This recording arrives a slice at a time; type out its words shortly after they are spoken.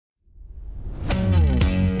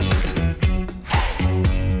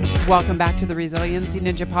Welcome back to the Resiliency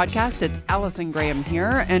Ninja podcast. It's Allison Graham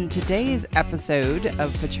here, and today's episode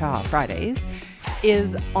of Facha Fridays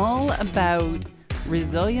is all about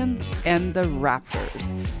resilience and the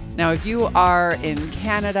Raptors. Now, if you are in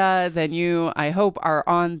Canada, then you, I hope, are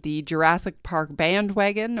on the Jurassic Park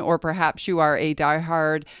bandwagon, or perhaps you are a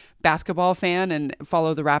diehard basketball fan and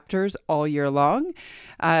follow the Raptors all year long.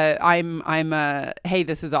 I'm a, hey,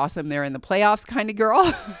 this is awesome, they're in the playoffs kind of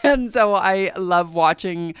girl. And so I love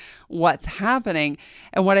watching what's happening.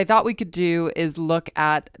 And what I thought we could do is look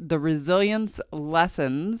at the resilience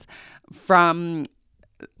lessons from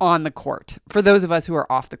on the court for those of us who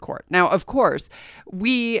are off the court. Now, of course,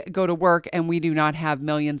 we go to work and we do not have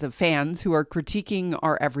millions of fans who are critiquing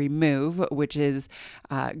our every move, which is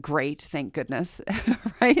great, thank goodness,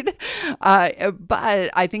 right?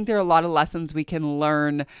 But I think there are a lot of lessons we can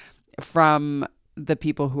learn from the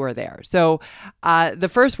people who are there. So the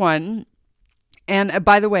first one, and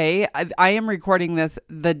by the way, I am recording this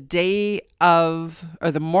the day of,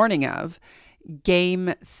 or the morning of,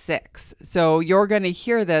 Game 6. So you're going to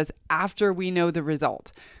hear this after we know the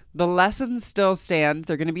result. The lessons still stand.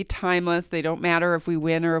 They're going to be timeless. They don't matter if we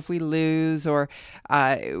win or if we lose or,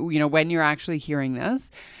 when you're actually hearing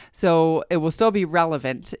this. So it will still be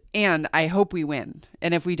relevant, and I hope we win.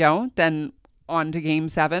 And if we don't, then on to Game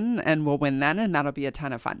 7 and we'll win then, and that'll be a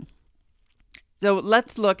ton of fun. So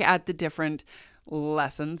let's look at the different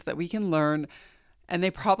lessons that we can learn, and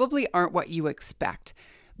they probably aren't what you expect.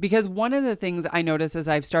 Because one of the things I notice as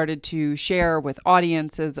I've started to share with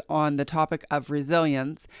audiences on the topic of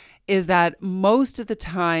resilience is that most of the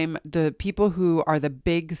time, the people who are the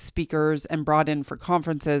big speakers and brought in for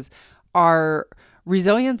conferences are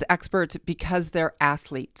resilience experts because they're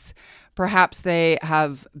athletes. Perhaps they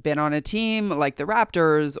have been on a team like the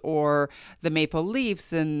Raptors or the Maple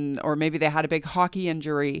Leafs, or maybe they had a big hockey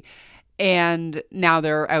injury and now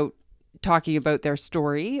they're out talking about their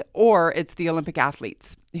story, or it's the Olympic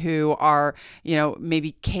athletes who are,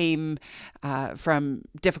 maybe came from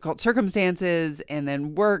difficult circumstances and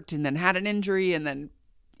then worked and then had an injury and then,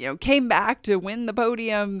 came back to win the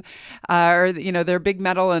podium or their big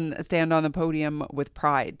medal and stand on the podium with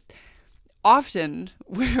pride. Often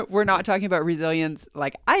we're not talking about resilience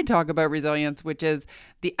like I talk about resilience, which is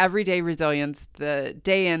the everyday resilience, the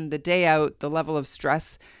day in, the day out, the level of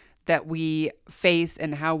stress that we face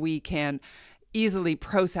and how we can easily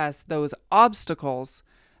process those obstacles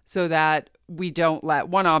so that we don't let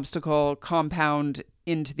one obstacle compound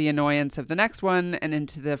into the annoyance of the next one and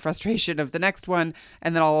into the frustration of the next one.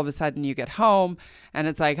 And then all of a sudden you get home and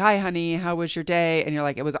it's like, hi, honey, how was your day? And you're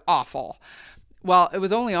like, it was awful. Well, it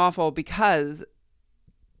was only awful because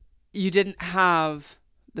you didn't have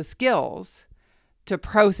the skills to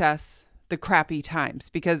process the crappy times,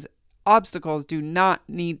 because obstacles do not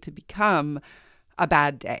need to become a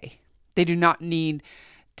bad day. They do not need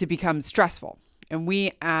to become stressful. And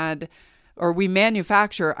we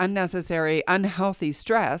manufacture unnecessary, unhealthy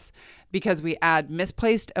stress because we add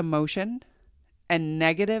misplaced emotion and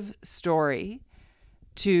negative story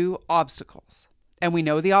to obstacles. And we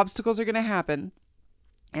know the obstacles are going to happen.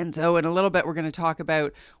 And so in a little bit, we're going to talk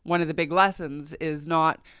about one of the big lessons is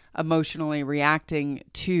not emotionally reacting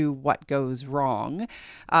to what goes wrong.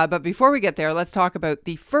 But before we get there, let's talk about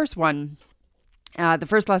the first one, the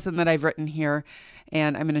first lesson that I've written here,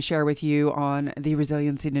 and I'm going to share with you on the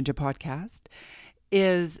Resiliency Ninja podcast,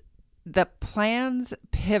 is that plans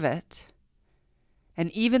pivot. And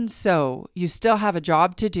even so, you still have a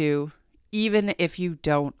job to do, even if you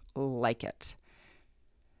don't like it.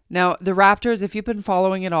 Now, the Raptors, if you've been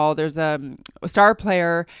following it all, there's a star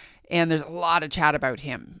player and there's a lot of chat about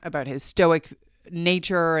him, about his stoic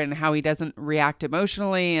nature and how he doesn't react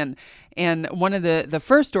emotionally. And one of the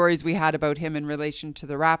first stories we had about him in relation to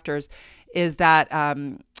the Raptors is that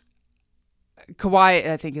Kawhi,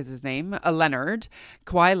 I think is his name,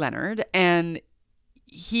 Kawhi Leonard. And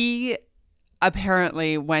he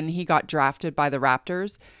apparently, when he got drafted by the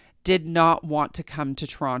Raptors, did not want to come to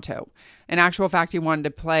Toronto. In actual fact, he wanted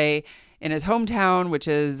to play in his hometown, which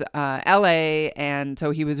is LA. And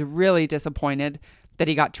so he was really disappointed that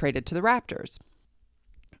he got traded to the Raptors.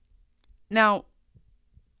 Now,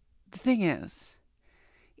 the thing is,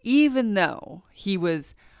 even though he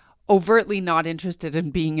was overtly not interested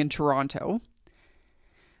in being in Toronto,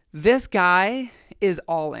 this guy is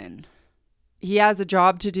all in. He has a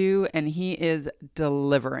job to do and he is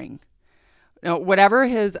delivering. Now, whatever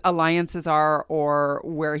his alliances are, or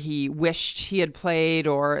where he wished he had played,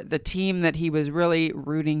 or the team that he was really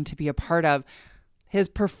rooting to be a part of, his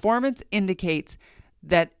performance indicates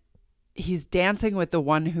that he's dancing with the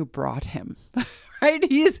one who brought him, right?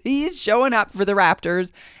 He's showing up for the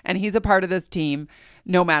Raptors and he's a part of this team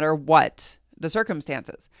no matter what the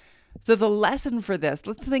circumstances. So the lesson for this,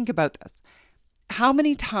 let's think about this. How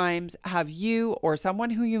many times have you or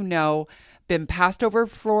someone who you know been passed over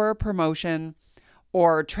for a promotion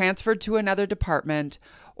or transferred to another department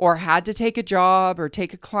or had to take a job or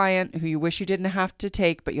take a client who you wish you didn't have to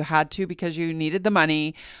take, but you had to because you needed the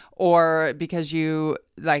money or because you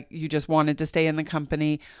just wanted to stay in the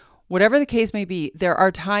company? Whatever the case may be, there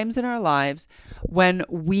are times in our lives when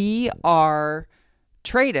we are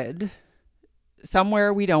traded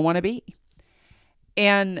somewhere we don't want to be.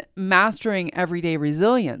 And mastering everyday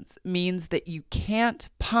resilience means that you can't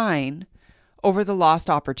pine over the lost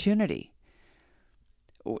opportunity.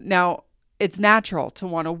 Now, it's natural to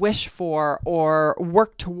want to wish for or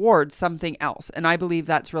work towards something else. And I believe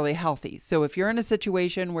that's really healthy. So if you're in a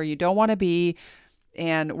situation where you don't want to be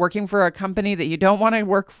and working for a company that you don't want to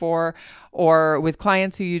work for, or with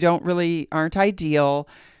clients who you don't really aren't ideal,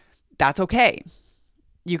 that's okay.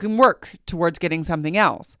 You can work towards getting something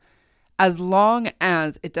else, as long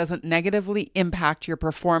as it doesn't negatively impact your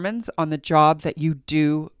performance on the job that you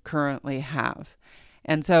do currently have.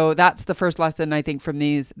 And so that's the first lesson, I think, from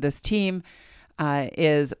this team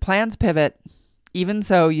is plans pivot. Even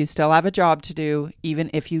so, you still have a job to do, even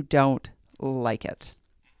if you don't like it.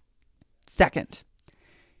 Second,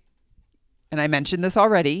 and I mentioned this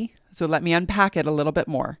already, so let me unpack it a little bit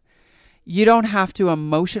more. You don't have to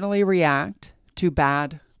emotionally react to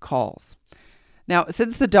bad calls. Now,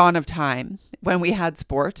 since the dawn of time, when we had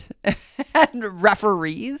sport and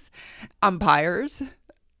referees, umpires,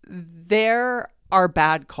 there are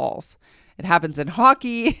bad calls. It happens in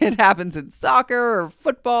hockey, it happens in soccer or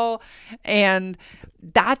football, and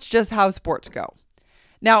that's just how sports go.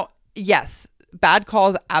 Now, yes, bad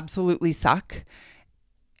calls absolutely suck.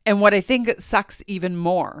 And what I think sucks even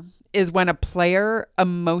more is when a player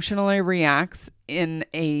emotionally reacts in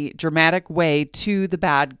a dramatic way to the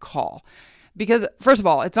bad call. Because first of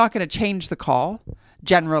all, it's not going to change the call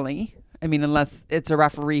generally. I mean, unless it's a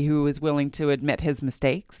referee who is willing to admit his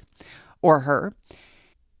mistakes or her,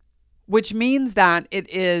 which means that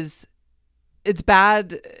it's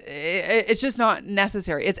bad. It's just not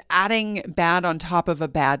necessary. It's adding bad on top of a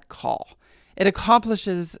bad call. It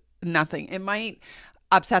accomplishes nothing. It might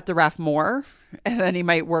upset the ref more, and then he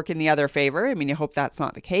might work in the other favor. I mean, you hope that's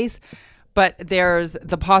not the case, but there's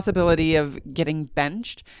the possibility of getting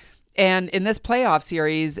benched. And in this playoff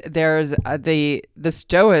series, there's the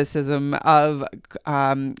stoicism of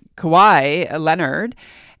Kawhi Leonard.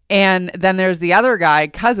 And then there's the other guy,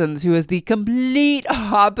 Cousins, who is the complete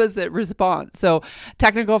opposite response. So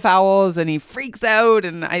technical fouls and he freaks out.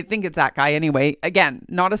 And I think it's that guy anyway. Again,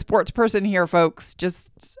 not a sports person here, folks,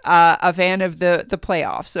 just a fan of the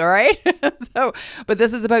playoffs. All right. But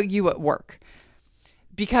this is about you at work,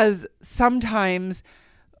 because sometimes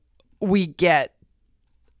we get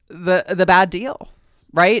the bad deal,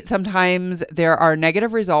 right? Sometimes there are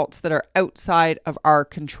negative results that are outside of our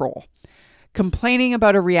control. Complaining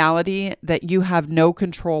about a reality that you have no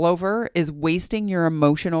control over is wasting your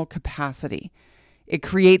emotional capacity. It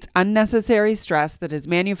creates unnecessary stress that is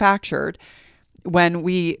manufactured when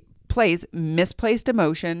we place misplaced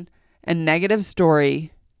emotion and negative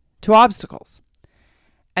story to obstacles.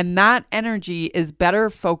 And that energy is better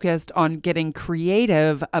focused on getting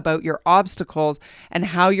creative about your obstacles and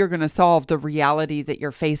how you're going to solve the reality that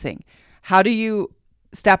you're facing. How do you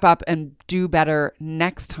step up and do better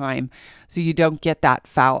next time so you don't get that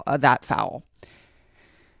foul?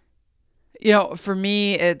 You know, for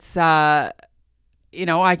me, it's, I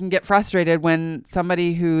can get frustrated when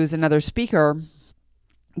somebody who's another speaker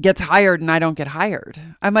gets hired and I don't get hired.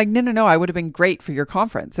 I'm like, no, I would have been great for your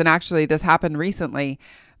conference. And actually, this happened recently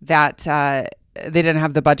that they didn't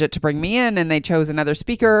have the budget to bring me in and they chose another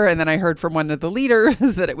speaker. And then I heard from one of the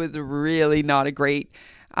leaders that it was really not a great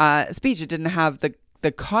speech. It didn't have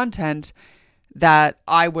the content that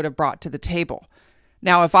I would have brought to the table.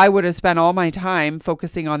 Now, if I would have spent all my time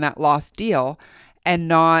focusing on that lost deal and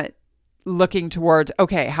not looking towards,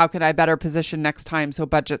 okay, how can I better position next time so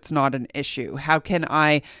budget's not an issue? How can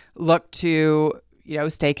I look to,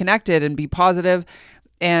 stay connected and be positive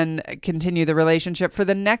and continue the relationship for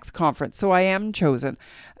the next conference so I am chosen?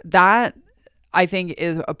 That, I think,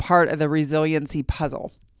 is a part of the resiliency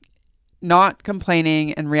puzzle. Not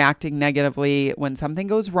complaining and reacting negatively when something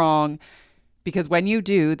goes wrong, because when you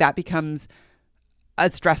do, that becomes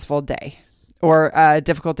a stressful day or a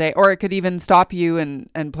difficult day, or it could even stop you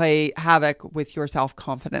and play havoc with your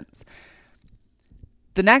self-confidence.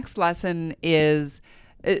 The next lesson it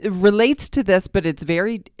relates to this, but it's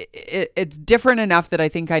different enough that I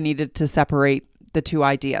think I needed to separate the two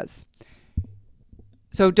ideas.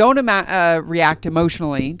 So don't react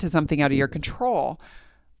emotionally to something out of your control.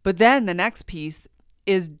 But then the next piece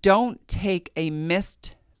is don't take a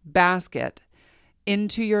missed basket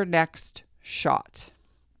into your next shot.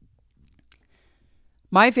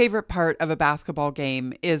 My favorite part of a basketball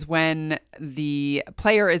game is when the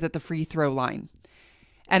player is at the free throw line.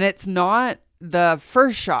 And it's not the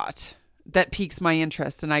first shot that piques my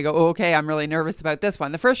interest. And I go, oh, okay, I'm really nervous about this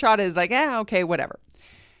one. The first shot is like, okay, whatever.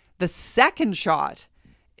 The second shot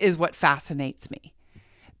is what fascinates me.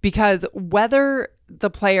 Because whether the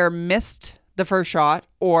player missed the first shot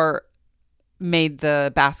or made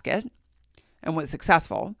the basket and was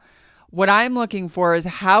successful, what I'm looking for is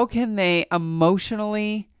how can they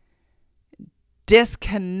emotionally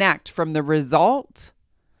disconnect from the result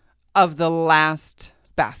of the last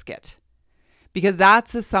basket, because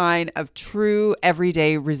that's a sign of true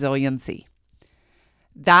everyday resiliency.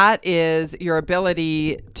 That is your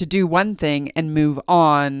ability to do one thing and move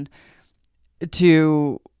on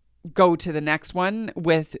to go to the next one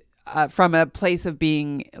with from a place of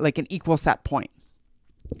being like an equal set point.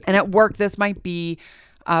 And at work, this might be,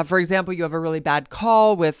 for example, you have a really bad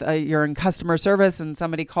call with you're in customer service and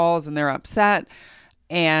somebody calls and they're upset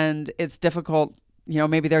and it's difficult.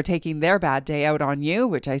 Maybe they're taking their bad day out on you,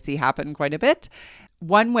 which I see happen quite a bit.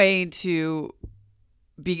 One way to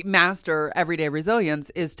master everyday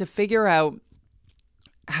resilience is to figure out,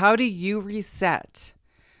 how do you reset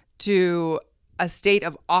to a state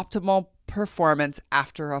of optimal performance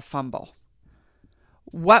after a fumble?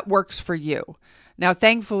 What works for you? Now,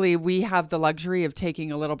 thankfully, we have the luxury of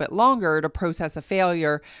taking a little bit longer to process a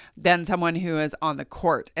failure than someone who is on the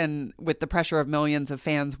court and with the pressure of millions of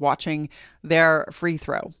fans watching their free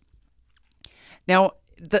throw. Now,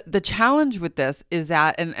 the challenge with this is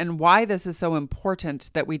that, and why this is so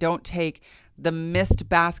important that we don't take the missed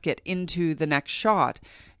basket into the next shot,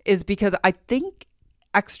 is because I think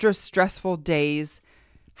extra stressful days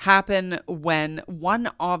happen when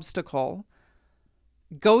one obstacle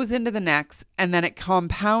goes into the next, and then it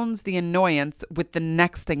compounds the annoyance with the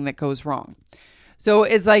next thing that goes wrong. So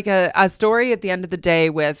it's like a story at the end of the day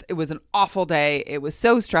with, it was an awful day. It was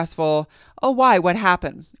so stressful. Oh, why? What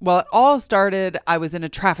happened? Well, it all started, I was in a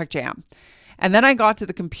traffic jam. And then I got to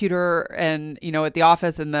the computer and, at the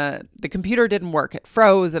office, and the computer didn't work. It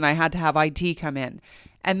froze and I had to have IT come in.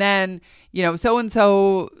 And then,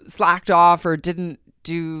 so-and-so slacked off or didn't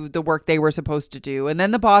do the work they were supposed to do. And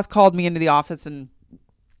then the boss called me into the office and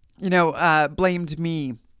blamed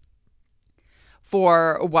me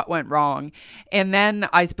for what went wrong. And then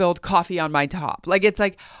I spilled coffee on my top. It's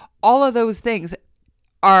like all of those things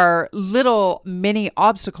are little mini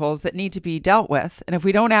obstacles that need to be dealt with. And if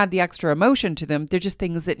we don't add the extra emotion to them, they're just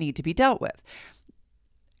things that need to be dealt with.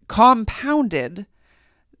 Compounded,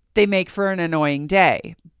 they make for an annoying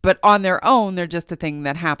day, but on their own, they're just a thing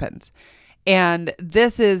that happens. And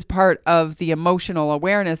this is part of the emotional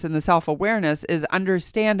awareness and the self-awareness, is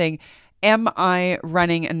understanding, am I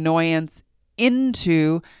running annoyance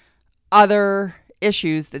into other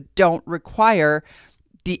issues that don't require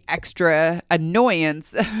the extra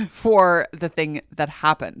annoyance for the thing that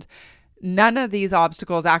happened? None of these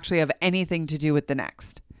obstacles actually have anything to do with the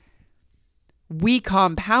next. We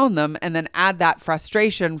compound them and then add that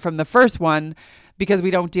frustration from the first one because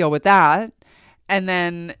we don't deal with that. And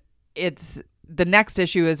then the next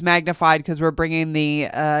issue is magnified because we're bringing the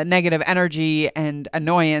negative energy and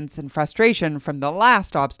annoyance and frustration from the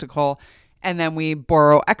last obstacle. And then we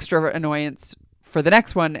borrow extra annoyance for the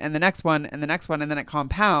next one and the next one and the next one. And then it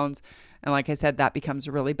compounds. And like I said, that becomes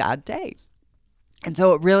a really bad day. And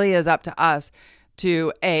so it really is up to us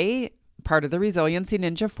to, part of the Resiliency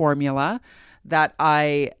Ninja formula that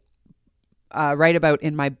I write about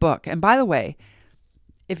in my book. And by the way,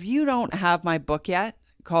 if you don't have my book yet,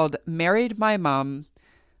 called Married My Mom,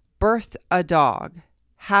 Birthed a Dog,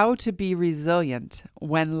 How to Be Resilient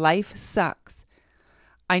When Life Sucks,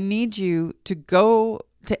 I need you to go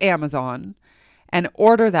to Amazon and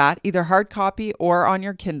order that, either hard copy or on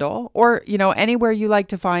your Kindle, or, anywhere you like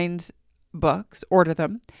to find books, order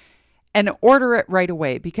them and order it right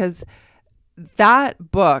away, because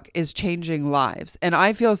that book is changing lives. And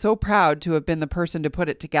I feel so proud to have been the person to put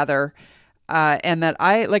it together. And that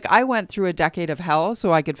I went through a decade of hell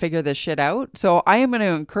so I could figure this shit out. So I am going to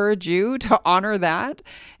encourage you to honor that.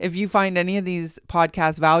 If you find any of these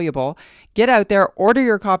podcasts valuable, get out there, order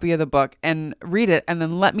your copy of the book and read it, and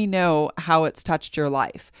then let me know how it's touched your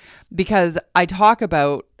life. Because I talk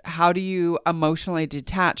about, how do you emotionally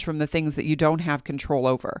detach from the things that you don't have control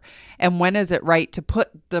over? And when is it right to put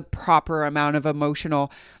the proper amount of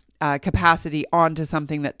emotional capacity onto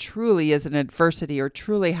something that truly is an adversity or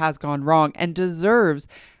truly has gone wrong and deserves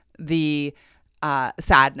the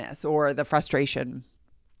sadness or the frustration,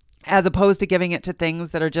 as opposed to giving it to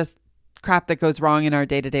things that are just crap that goes wrong in our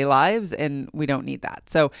day-to-day lives, and we don't need that.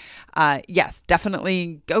 So yes,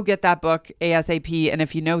 definitely go get that book ASAP. And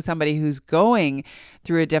if you know somebody who's going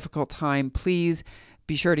through a difficult time, please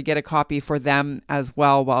be sure to get a copy for them as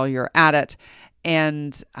well while you're at it.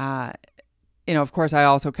 And of course, I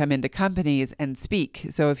also come into companies and speak.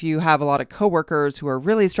 So if you have a lot of coworkers who are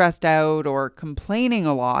really stressed out or complaining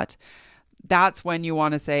a lot, that's when you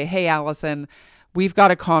want to say, hey, Allison, we've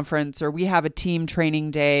got a conference, or we have a team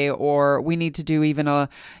training day, or we need to do even a,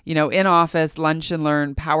 in-office lunch and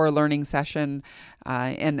learn power learning session,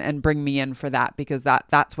 and bring me in for that, because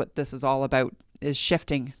that's what this is all about, is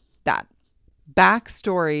shifting that.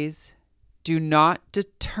 Backstories do not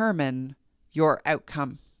determine your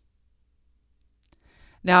outcome.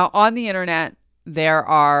 Now, on the internet, there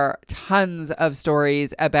are tons of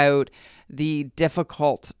stories about the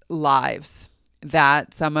difficult lives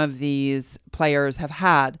that some of these players have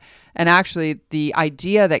had. And actually, the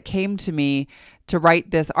idea that came to me to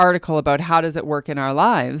write this article about how does it work in our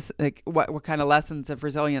lives, like what kind of lessons of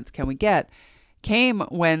resilience can we get, came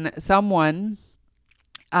when someone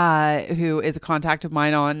who is a contact of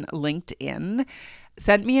mine on LinkedIn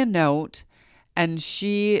sent me a note, and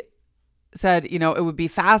she said, it would be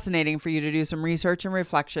fascinating for you to do some research and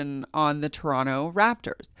reflection on the Toronto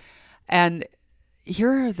Raptors. And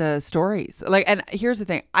here are the stories. And here's the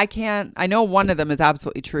thing. I know one of them is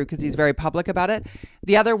absolutely true because he's very public about it.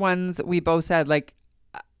 The other ones, we both said,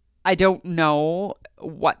 I don't know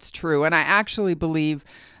what's true. And I actually believe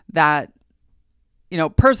that,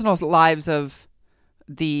 personal lives of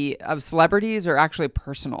celebrities are actually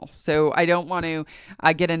personal. So I don't want to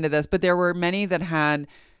get into this, but there were many that had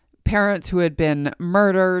parents who had been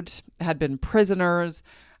murdered, had been prisoners,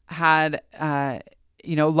 had,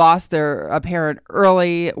 lost a parent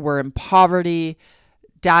early, were in poverty,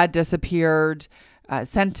 dad disappeared,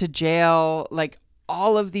 sent to jail,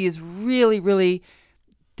 all of these really, really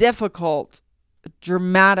difficult,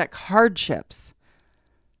 dramatic hardships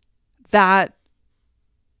that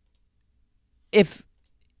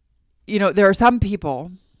there are some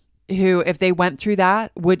people who, if they went through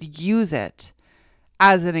that, would use it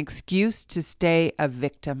as an excuse to stay a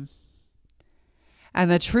victim. And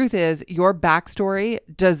the truth is, your backstory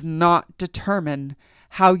does not determine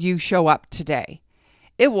how you show up today.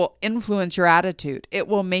 It will influence your attitude. It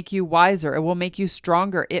will make you wiser. It will make you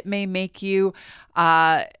stronger. It may make you,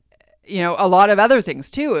 a lot of other things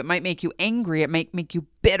too. It might make you angry. It might make you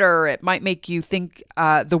bitter. It might make you think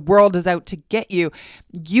the world is out to get you.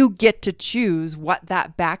 You get to choose what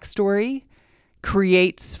that backstory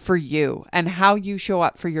creates for you and how you show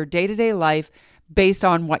up for your day-to-day life based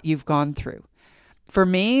on what you've gone through. For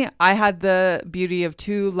me, I had the beauty of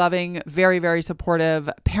two loving, very, very supportive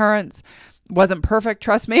parents. Wasn't perfect,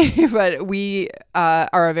 trust me, but we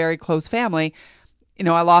are a very close family.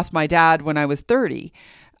 I lost my dad when I was 30,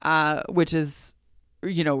 which is,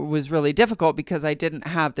 was really difficult because I didn't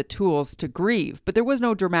have the tools to grieve, but there was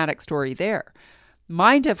no dramatic story there.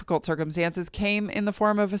 My difficult circumstances came in the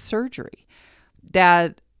form of a surgery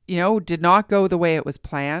that, did not go the way it was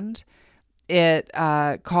planned. It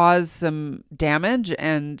caused some damage,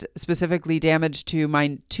 and specifically damage to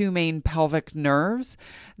my two main pelvic nerves.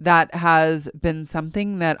 That has been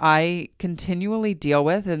something that I continually deal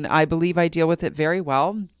with, and I believe I deal with it very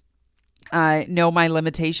well. I know my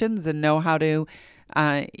limitations and know how to,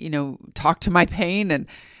 talk to my pain and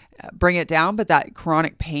bring it down, but that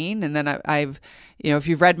chronic pain. And then I've, if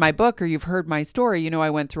you've read my book or you've heard my story, I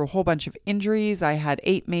went through a whole bunch of injuries. I had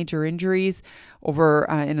 8 major injuries over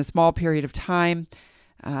in a small period of time,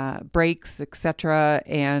 breaks, etc.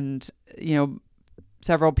 And,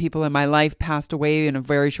 several people in my life passed away in a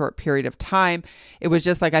very short period of time. It was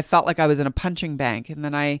just I felt like I was in a punching bag. And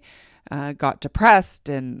then I got depressed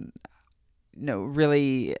and,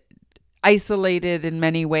 really isolated in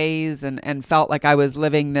many ways, and felt like I was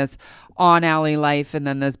living this on-alley life and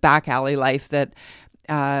then this back-alley life that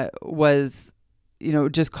was,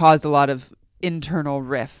 just caused a lot of internal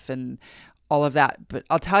riff and all of that. But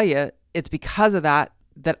I'll tell you, it's because of that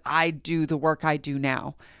I do the work I do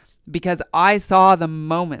now, because I saw the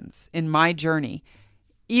moments in my journey,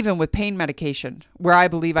 even with pain medication, where I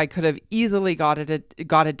believe I could have easily got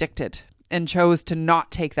addicted and chose to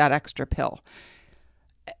not take that extra pill.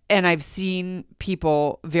 And I've seen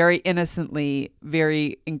people very innocently,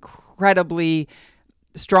 very incredibly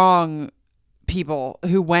strong people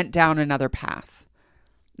who went down another path.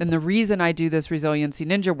 And the reason I do this Resiliency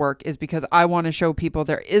Ninja work is because I want to show people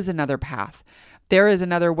there is another path. There is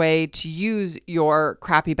another way to use your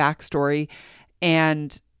crappy backstory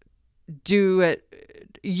and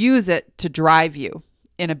use it to drive you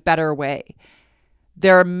in a better way.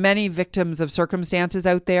 There are many victims of circumstances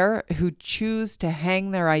out there who choose to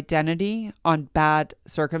hang their identity on bad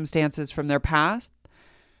circumstances from their past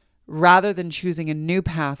rather than choosing a new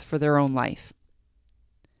path for their own life.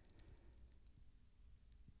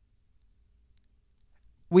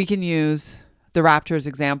 We can use the Raptors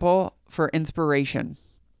example for inspiration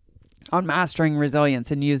on mastering resilience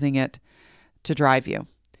and using it to drive you.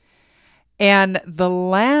 And the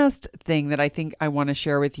last thing that I think I want to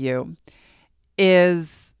share with you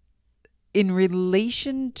is in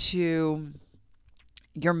relation to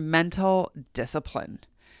your mental discipline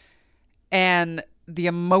and the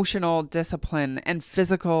emotional discipline and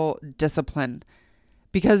physical discipline,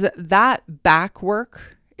 because that back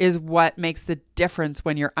work is what makes the difference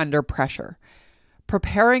when you're under pressure.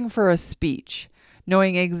 Preparing for a speech,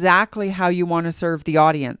 knowing exactly how you want to serve the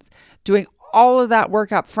audience, doing all of that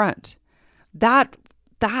work up front.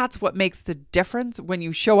 That's what makes the difference when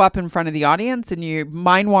you show up in front of the audience and your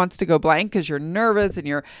mind wants to go blank because you're nervous and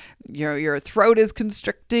your throat is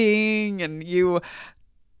constricting and you're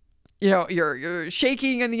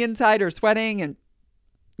shaking on the inside or sweating and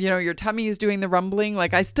your tummy is doing the rumbling.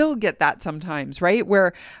 Like I still get that sometimes, right?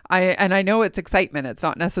 Where I know it's excitement. It's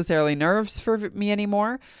not necessarily nerves for me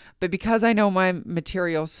anymore, but because I know my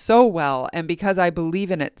material so well and because I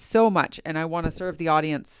believe in it so much and I want to serve the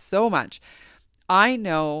audience so much, I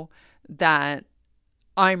know that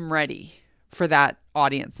I'm ready for that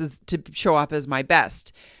audience to show up as my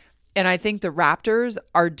best. And I think the Raptors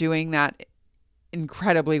are doing that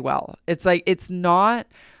incredibly well. It's like,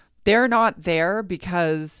 they're not there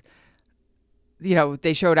because,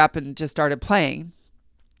 they showed up and just started playing.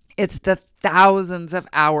 It's the thousands of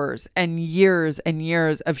hours and years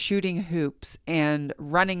of shooting hoops and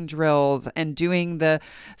running drills and doing the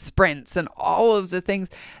sprints and all of the things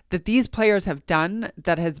that these players have done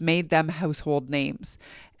that has made them household names,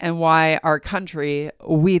 and why our country,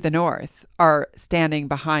 we the North, are standing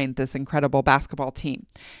behind this incredible basketball team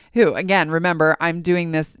who, again, remember, I'm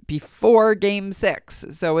doing this before Game 6,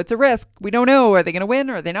 so it's a risk. We don't know. Are they going to win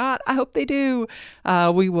or are they not? I hope they do.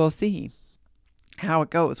 We will see how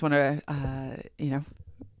it goes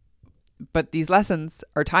but these lessons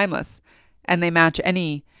are timeless and they match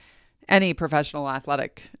any professional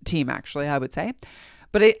athletic team, actually, I would say.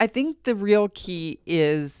 But I think the real key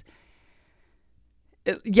is,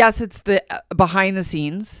 yes, it's the behind the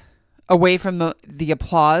scenes, away from the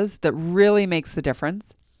applause, that really makes the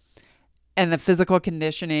difference, and the physical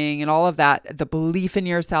conditioning and all of that, the belief in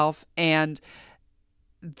yourself, and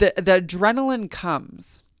the adrenaline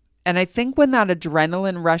comes. And I think when that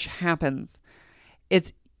adrenaline rush happens,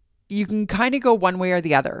 you can kind of go one way or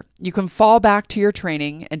the other. You can fall back to your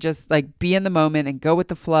training and just like be in the moment and go with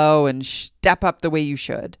the flow and step up the way you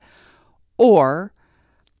should. Or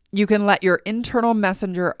you can let your internal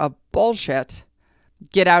messenger of bullshit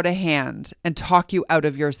get out of hand and talk you out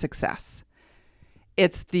of your success.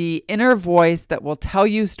 It's the inner voice that will tell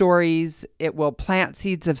you stories. It will plant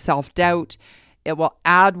seeds of self-doubt. It will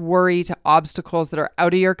add worry to obstacles that are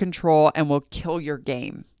out of your control and will kill your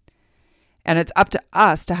game. And it's up to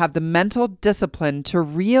us to have the mental discipline to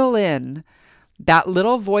reel in that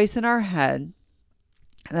little voice in our head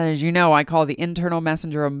that, as you know, I call the internal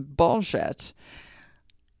messenger of bullshit.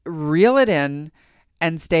 Reel it in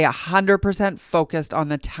and stay 100% focused on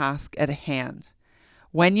the task at hand.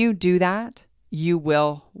 When you do that, you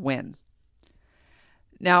will win.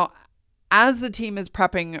 Now, as the team is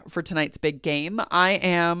prepping for tonight's big game, I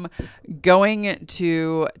am going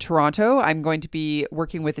to Toronto. I'm going to be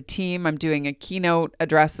working with a team. I'm doing a keynote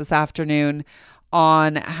address this afternoon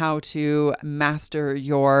on how to master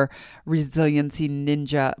your resiliency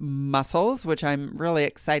ninja muscles, which I'm really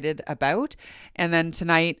excited about. And then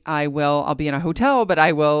tonight I'll be in a hotel, but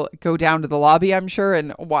I will go down to the lobby, I'm sure,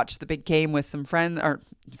 and watch the big game with some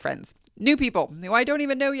friends, new people who I don't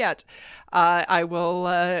even know yet. I will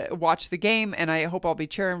watch the game, and I hope I'll be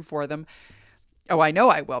cheering for them. Oh, I know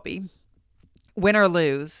I will be. Win or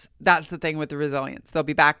lose, that's the thing with the resilience. They'll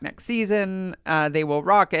be back next season. They will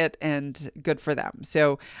rock it, and good for them.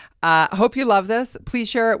 So hope you love this. Please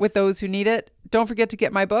share it with those who need it. Don't forget to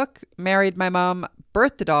get my book, Married My Mom,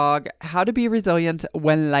 Birthed the Dog, How to Be Resilient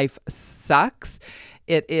When Life Sucks.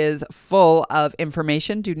 It is full of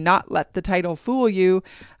information. Do not let the title fool you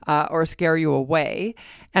or scare you away.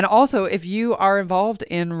 And also, if you are involved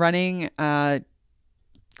in running a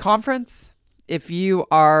conference, if you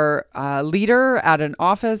are a leader at an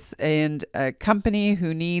office and a company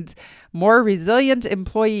who needs more resilient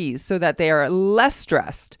employees so that they are less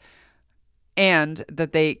stressed and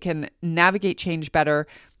that they can navigate change better,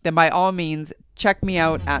 then by all means, check me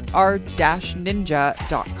out at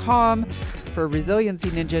r-ninja.com for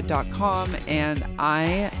resiliencyninja.com, and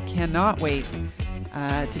I cannot wait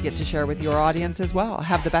to get to share with your audience as well.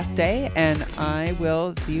 Have the best day, and I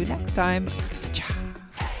will see you next time.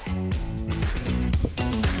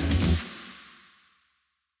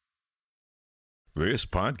 This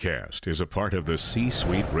podcast is a part of the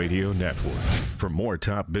C-Suite Radio Network. For more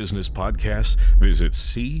top business podcasts, visit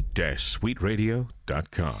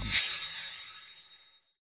c-suiteradio.com.